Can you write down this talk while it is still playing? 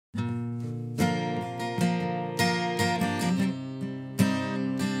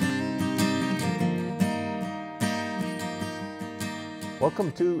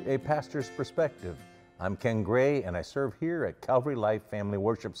Welcome to A Pastor's Perspective. I'm Ken Gray and I serve here at Calvary Life Family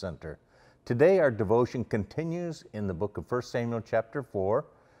Worship Center. Today our devotion continues in the book of 1 Samuel chapter 4.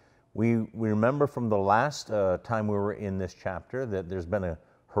 We remember from the last time we were in this chapter that there's been a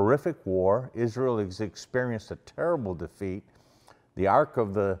horrific war. Israel has experienced a terrible defeat. The Ark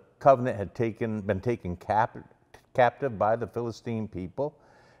of the Covenant had been taken captive by the Philistine people.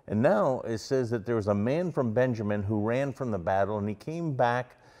 And now it says that there was a man from Benjamin who ran from the battle, and he came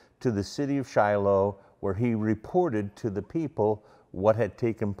back to the city of Shiloh where he reported to the people what had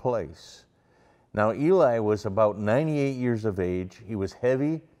taken place. Now Eli was about 98 years of age. He was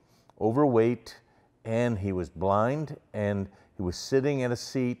heavy, overweight, and he was blind, and he was sitting at a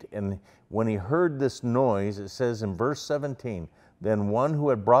seat. And when he heard this noise, it says in verse 17, then one who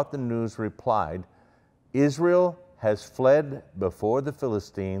had brought the news replied, Israel has fled before the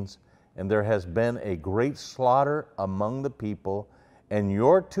Philistines, and there has been a great slaughter among the people, and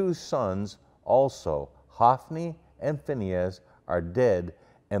your two sons also, Hophni and Phinehas, are dead,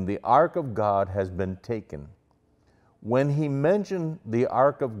 and the ark of God has been taken. When he mentioned the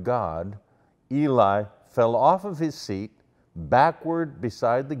ark of God, Eli fell off of his seat backward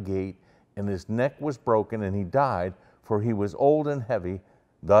beside the gate, and his neck was broken, and he died, for he was old and heavy.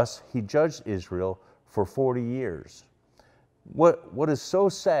 Thus he judged Israel for 40 years. What is so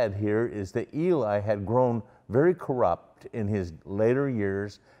sad here is that Eli had grown very corrupt in his later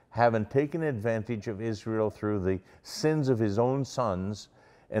years, having taken advantage of Israel through the sins of his own sons,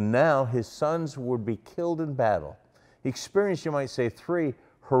 and now his sons would be killed in battle. He experienced, you might say, three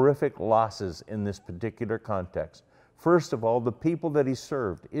horrific losses in this particular context. First of all, the people that he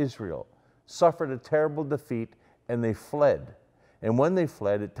served, Israel, suffered a terrible defeat, and they fled. And when they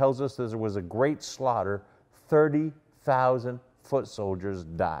fled, it tells us that there was a great slaughter. 30,000 foot soldiers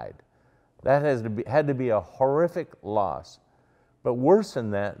died. That had to be a horrific loss. But worse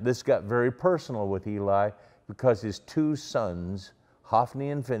than that, this got very personal with Eli because his two sons, Hophni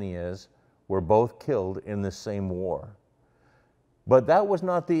and Phinehas, were both killed in the same war. But that was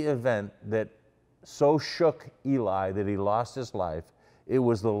not the event that so shook Eli that he lost his life. It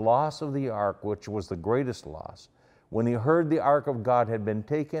was the loss of the ark, which was the greatest loss. When he heard the ark of God had been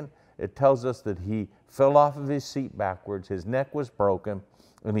taken, it tells us that he fell off of his seat backwards, his neck was broken,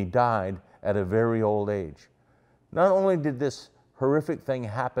 and he died at a very old age. Not only did this horrific thing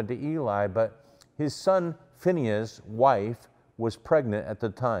happen to Eli, but his son Phinehas' wife was pregnant at the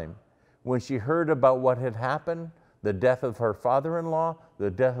time. When she heard about what had happened, the death of her father-in-law, the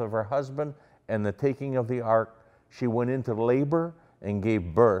death of her husband, and the taking of the ark, she went into labor and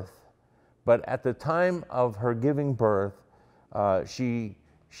gave birth. But at the time of her giving birth, she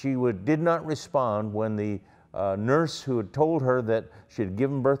did not respond when the nurse who had told her that she had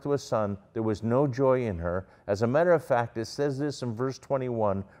given birth to a son, there was no joy in her. As a matter of fact, it says this in verse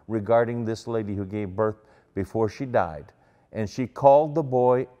 21 regarding this lady who gave birth before she died. And she called the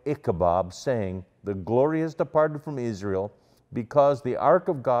boy Ichabod, saying, the glory has departed from Israel, because the ark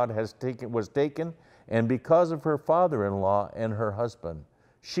of God was taken, and because of her father-in-law and her husband.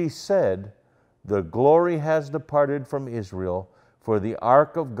 She said, the glory has departed from Israel, for the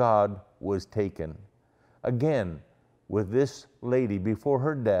ark of God was taken. Again, with this lady before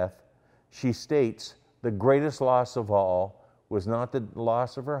her death, she states the greatest loss of all was not the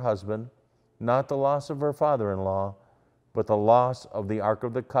loss of her husband, not the loss of her father-in-law, but the loss of the Ark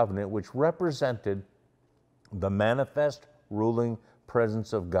of the Covenant, which represented the manifest ruling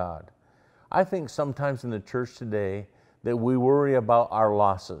presence of God. I think sometimes in the church today that we worry about our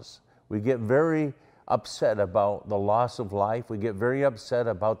losses. We get very upset about the loss of life. We get very upset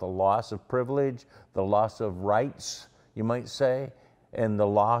about the loss of privilege, the loss of rights, you might say, and the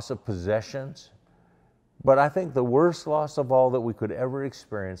loss of possessions. But I think the worst loss of all that we could ever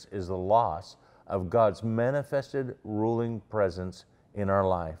experience is the loss of God's manifested ruling presence in our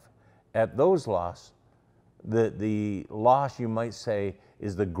life. At those loss, the loss, you might say,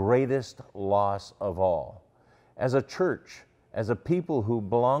 is the greatest loss of all. As a church, as a people who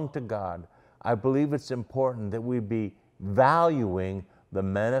belong to God, I believe it's important that we be valuing the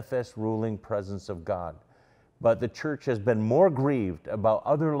manifest ruling presence of God. But the church has been more grieved about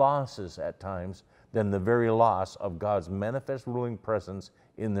other losses at times than the very loss of God's manifest ruling presence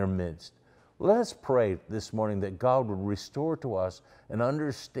in their midst. Let us pray this morning that God would restore to us an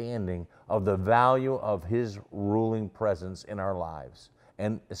understanding of the value of His ruling presence in our lives,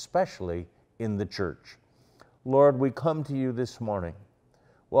 and especially in the church. Lord, we come to you this morning.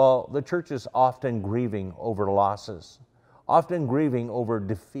 Well, the church is often grieving over losses, often grieving over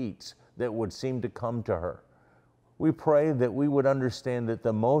defeats that would seem to come to her. We pray that we would understand that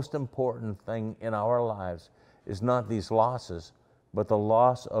the most important thing in our lives is not these losses, but the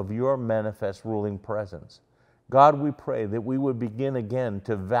loss of your manifest ruling presence. God, we pray that we would begin again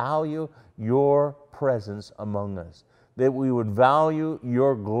to value your presence among us, that we would value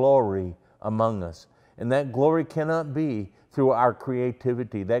your glory among us. And that glory cannot be through our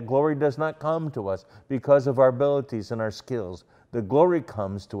creativity. That glory does not come to us because of our abilities and our skills. The glory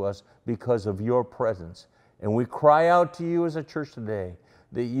comes to us because of your presence. And we cry out to you as a church today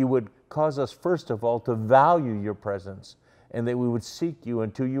that you would cause us, first of all, to value your presence, and that we would seek you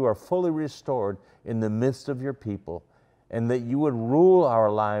until you are fully restored in the midst of your people, and that you would rule our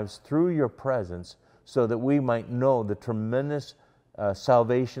lives through your presence so that we might know the tremendous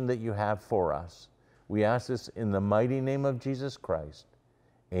salvation that you have for us. We ask this in the mighty name of Jesus Christ.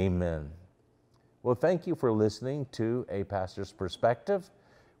 Amen. Well, thank you for listening to A Pastor's Perspective.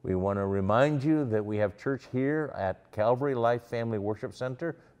 We want to remind you that we have church here at Calvary Life Family Worship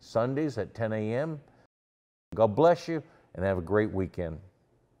Center, Sundays at 10 a.m. God bless you and have a great weekend.